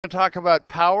to talk about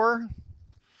power.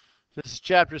 This is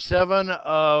chapter 7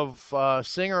 of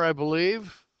Singer, I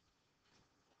believe.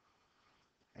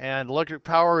 And electric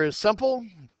power is simple.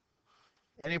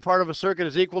 Any part of a circuit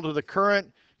is equal to the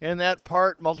current in that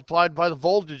part multiplied by the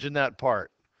voltage in that part.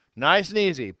 Nice and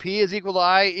easy. P is equal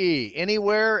to IE.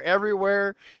 Anywhere,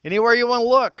 everywhere, anywhere you want to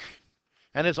look.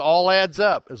 And it all adds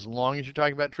up as long as you're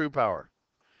talking about true power.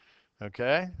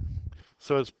 Okay?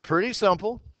 So it's pretty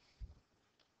simple.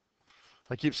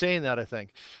 I keep saying that, I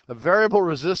think. A variable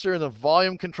resistor in the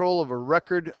volume control of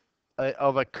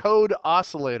a code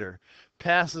oscillator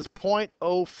passes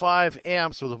 0.05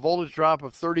 amps with a voltage drop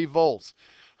of 30 volts.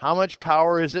 How much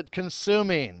power is it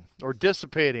consuming or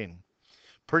dissipating?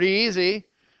 Pretty easy.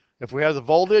 If we have the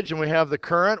voltage and we have the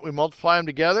current, we multiply them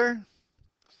together.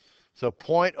 So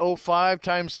 0.05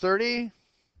 times 30,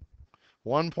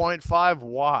 1.5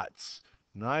 watts.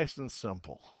 Nice and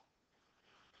simple.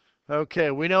 Okay,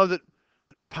 we know that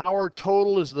power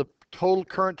total is the total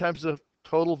current times the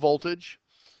total voltage.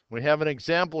 We have an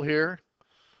example here.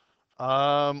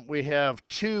 We have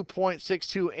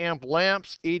 2.62 amp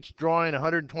lamps, each drawing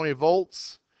 120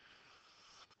 volts.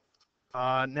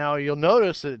 Now you'll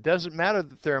notice that it doesn't matter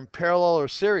that they're in parallel or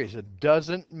series. It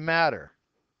doesn't matter.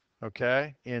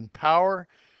 Okay? In power,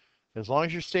 as long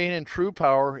as you're staying in true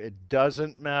power, it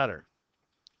doesn't matter.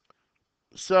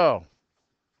 So,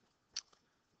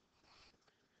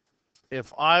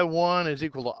 if I1 is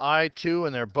equal to I2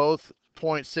 and they're both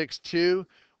 0.62,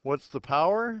 what's the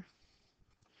power?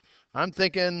 I'm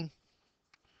thinking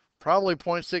probably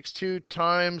 0.62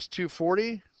 times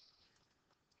 240.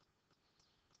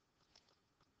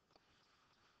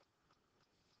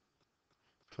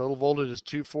 Total voltage is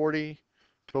 240.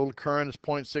 Total current is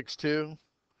 0.62.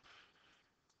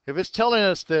 If it's telling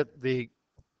us that the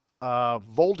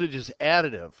voltage is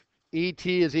additive, ET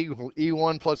is equal to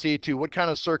E1 plus E2, what kind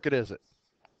of circuit is it?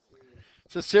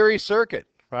 It's a series circuit,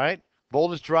 right?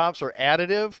 Voltage drops are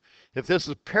additive. If this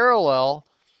is parallel,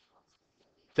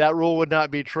 that rule would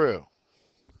not be true,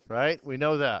 right? We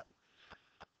know that.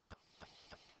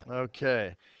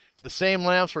 Okay. The same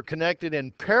lamps were connected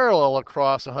in parallel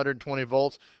across 120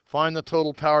 volts. Find the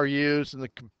total power used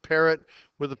and compare it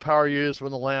with the power used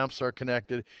when the lamps are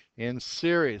connected in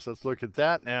series. Let's look at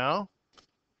that now.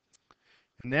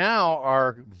 Now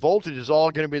our voltage is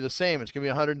all going to be the same. It's going to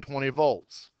be 120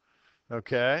 volts.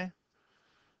 Okay.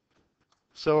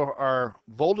 So our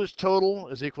voltage total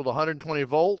is equal to 120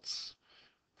 volts.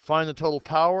 Find the total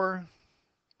power.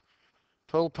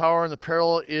 Total power in the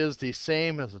parallel is the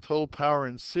same as the total power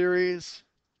in series.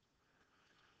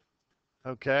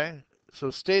 Okay, so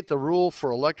state the rule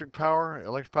for electric power.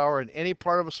 Electric power in any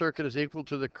part of a circuit is equal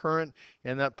to the current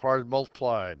in that part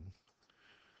multiplied.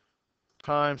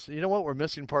 Times, you know what? We're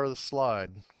missing part of the slide.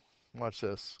 Watch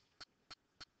this.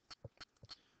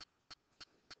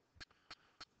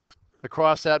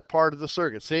 Across that part of the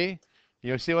circuit. See?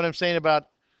 You see what I'm saying about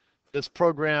this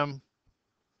program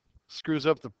screws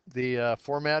up the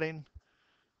formatting?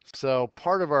 So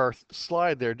part of our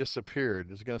slide there disappeared.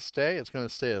 Is it going to stay? It's going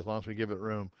to stay as long as we give it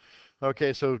room.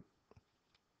 Okay, so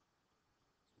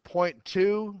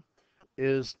 0.2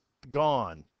 is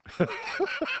gone.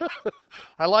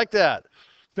 I like that.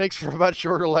 Makes for a much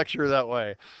shorter lecture that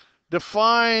way.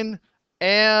 Define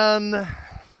an,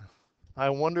 I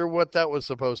wonder what that was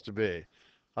supposed to be.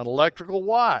 An electrical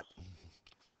watt.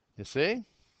 You see?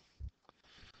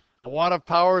 A watt of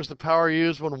power is the power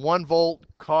used when 1 volt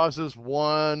causes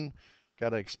 1, got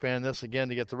to expand this again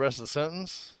to get the rest of the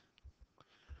sentence,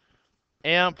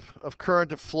 amp of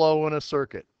current to flow in a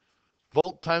circuit.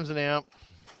 Volt times an amp.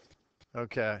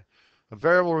 Okay. A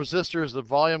variable resistor is the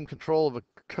volume control of a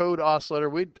code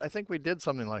oscillator. I think we did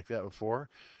something like that before.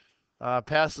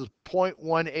 Passes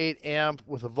 0.18 amp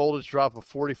with a voltage drop of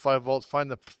 45 volts. Find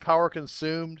the power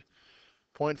consumed.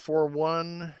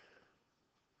 0.41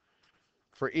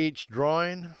 for each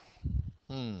drawing.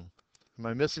 Am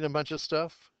I missing a bunch of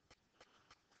stuff?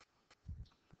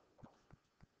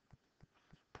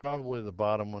 Probably the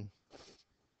bottom one.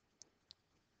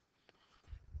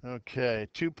 Okay,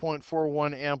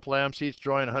 2.41 amp lamps, each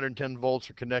drawing 110 volts,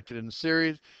 are connected in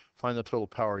series. Find the total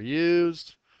power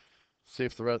used. See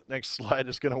if the next slide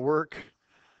is going to work.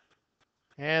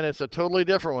 And it's a totally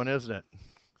different one, isn't it?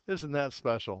 Isn't that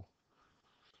special?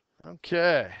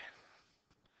 Okay.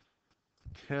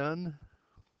 10.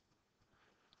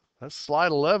 That's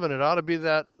slide 11. It ought to be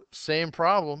that same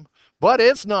problem, but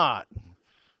it's not.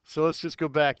 So let's just go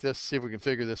back to this, see if we can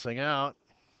figure this thing out.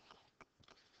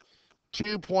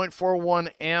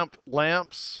 2.41 amp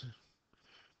lamps,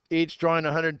 each drawing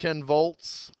 110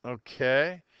 volts.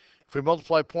 If we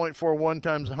multiply 0.41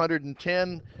 times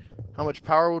 110, how much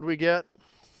power would we get?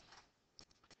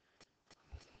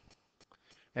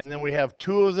 And then we have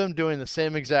two of them doing the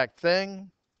same exact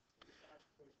thing.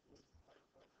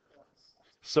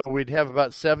 So we'd have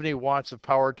about 70 watts of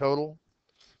power total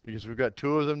because we've got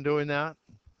two of them doing that.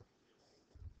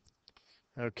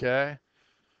 Okay.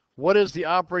 What is the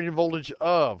operating voltage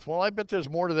of? Well, I bet there's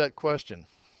more to that question.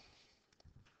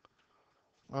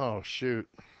 Oh, shoot.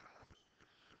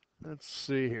 Let's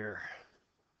see here.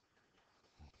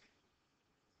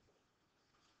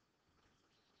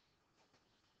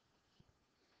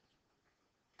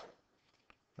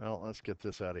 Well, let's get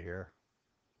this out of here.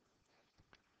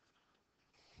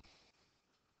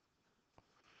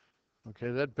 Okay,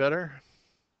 is that better?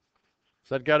 Has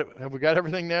that got it? Have we got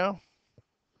everything now?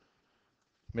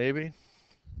 Maybe.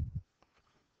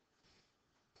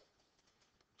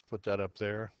 Put that up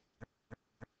there.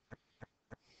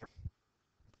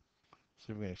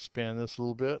 See if we can expand this a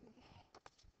little bit.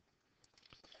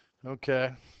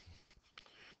 Okay.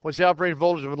 What's the operating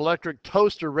voltage of an electric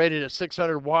toaster rated at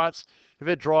 600 watts if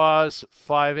it draws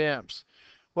 5 amps?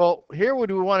 Well, here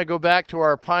would we want to go back to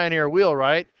our Pioneer wheel,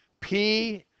 right?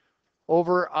 P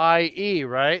over IE,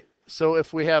 right? So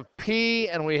if we have P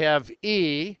and we have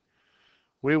E,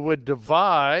 we would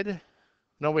divide,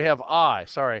 no, we have I,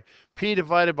 sorry. P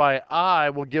divided by I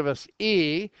will give us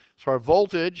E. So our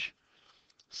voltage,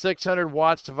 600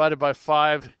 watts divided by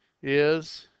 5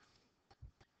 is,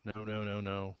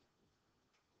 no.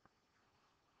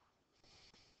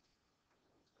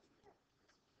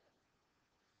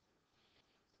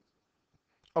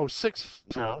 Oh,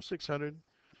 600.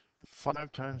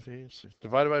 5 times E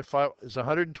divided by 5 is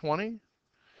 120.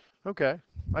 Okay,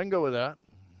 I can go with that.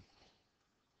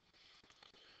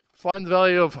 Find the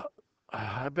value of,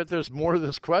 I bet there's more to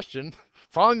this question.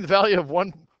 Find the value of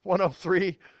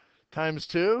 103 times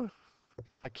 2.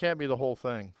 That can't be the whole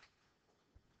thing.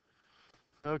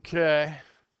 Okay.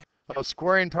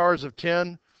 Squaring powers of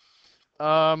 10.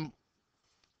 That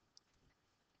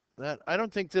I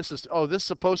don't think this is, oh, this is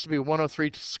supposed to be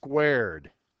 103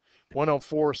 squared.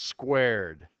 104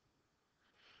 squared.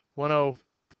 10,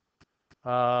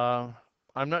 I'm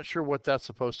not sure what that's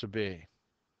supposed to be.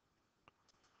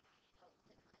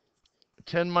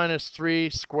 10 minus 3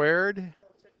 squared.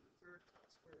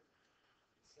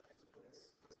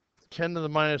 10 to the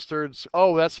minus third.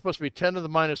 Oh, that's supposed to be 10 to the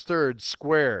minus third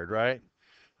squared, right?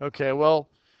 Okay, well,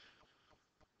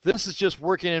 this is just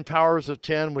working in powers of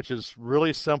 10, which is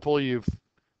really simple. You've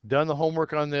done the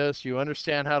homework on this. You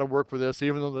understand how to work with this,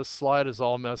 even though this slide is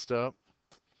all messed up.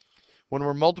 When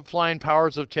we're multiplying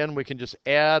powers of 10, we can just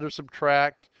add or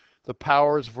subtract the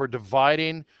powers. If we're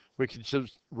dividing, we can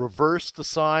just reverse the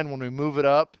sign when we move it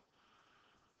up.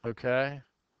 Okay.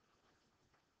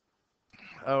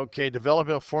 Okay,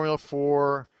 developing a formula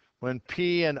for when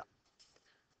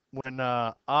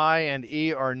I and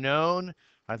E are known.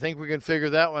 I think we can figure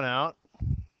that one out.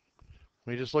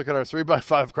 We just look at our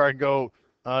 3x5 card and go,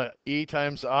 E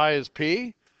times I is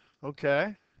P.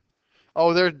 Okay.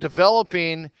 Oh, they're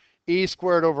developing E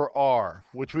squared over R,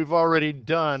 which we've already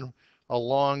done a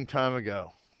long time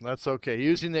ago. That's okay.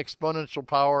 Using the exponential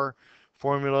power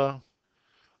formula.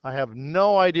 I have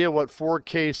no idea what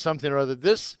 4K something or other.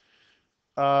 This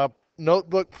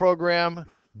notebook program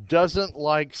doesn't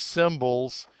like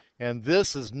symbols, and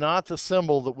this is not the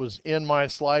symbol that was in my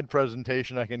slide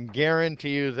presentation. I can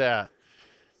guarantee you that.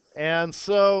 And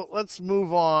so let's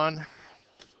move on.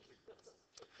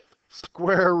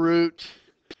 Square root.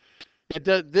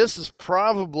 This is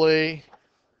probably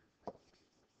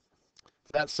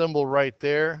that symbol right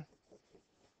there.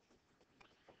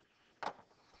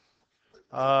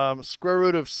 Square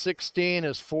root of 16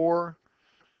 is 4.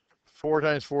 4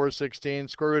 times 4 is 16.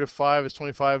 Square root of 5 is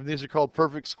 25. And these are called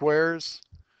perfect squares.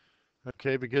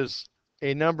 Okay, because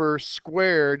a number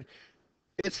squared,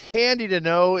 it's handy to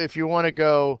know if you want to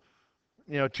go,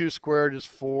 2 squared is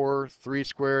 4, 3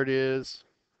 squared is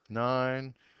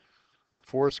 9,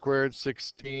 4 squared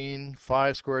 16,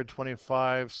 5 squared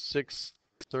 25, 6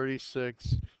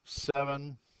 36,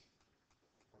 7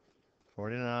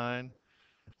 49.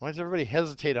 Why does everybody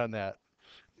hesitate on that?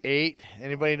 8.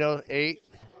 Anybody know 8?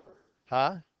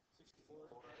 Huh?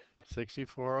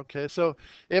 64. Okay, so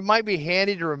it might be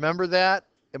handy to remember that.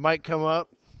 It might come up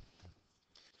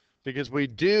because we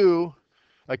do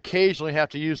occasionally have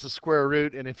to use the square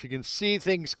root, and if you can see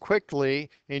things quickly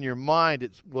in your mind,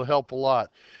 it will help a lot.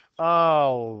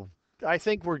 Oh, I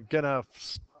think we're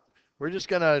just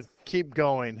gonna keep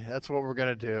going. That's what we're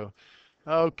gonna do.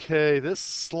 Okay, this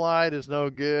slide is no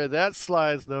good. That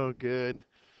slide's no good.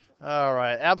 All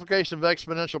right, application of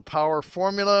exponential power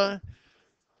formula.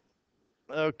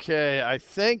 Okay, I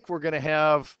think we're gonna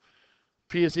have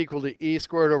P is equal to E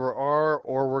squared over R,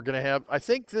 or we're gonna have, I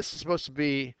think this is supposed to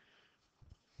be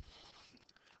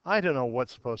I don't know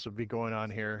what's supposed to be going on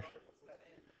here.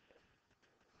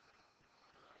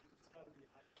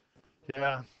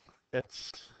 Yeah,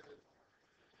 it's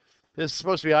this is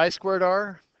supposed to be I squared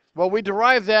R. Well, we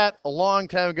derived that a long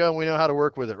time ago, and we know how to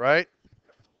work with it, right?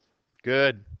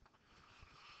 Good.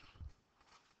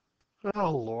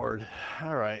 Oh, Lord.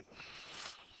 All right.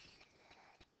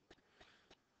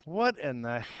 What in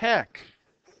the heck?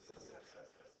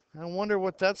 I wonder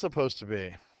what that's supposed to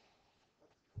be.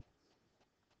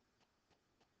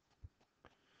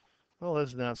 Well,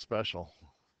 isn't that special?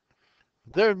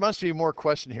 There must be more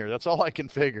question here. That's all I can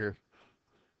figure.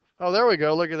 Oh, there we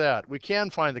go. Look at that. We can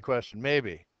find the question,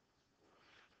 maybe.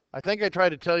 I think I tried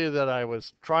to tell you that I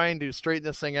was trying to straighten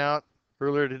this thing out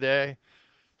earlier today,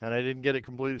 and I didn't get it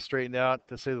completely straightened out,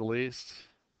 to say the least.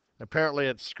 Apparently,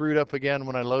 it screwed up again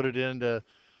when I loaded it into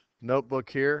Notebook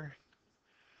here.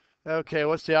 Okay,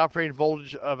 what's the operating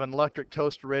voltage of an electric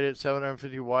toaster rated at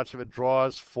 750 watts if it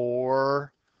draws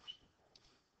for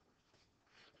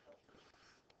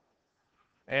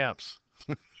amps?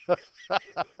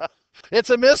 It's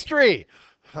a mystery.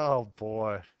 Oh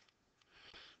boy.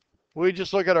 We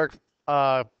just look at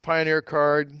our Pioneer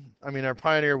card, our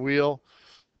Pioneer wheel,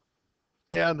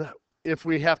 and if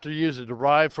we have to use a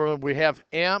derived from, we have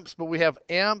amps, but we have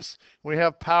amps, we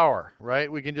have power, right?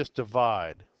 We can just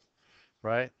divide,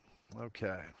 right?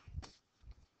 Okay.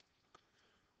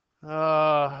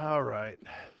 All right.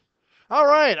 All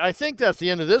right, I think that's the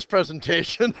end of this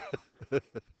presentation.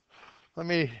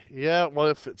 Yeah, well,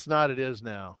 if it's not, it is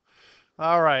now.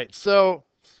 All right, so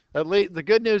at least the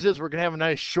good news is we're going to have a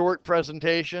nice short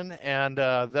presentation, and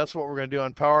that's what we're going to do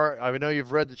on power. I know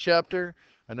you've read the chapter.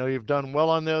 I know you've done well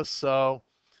on this, so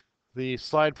the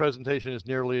slide presentation is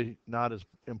nearly not as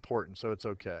important, so it's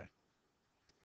okay.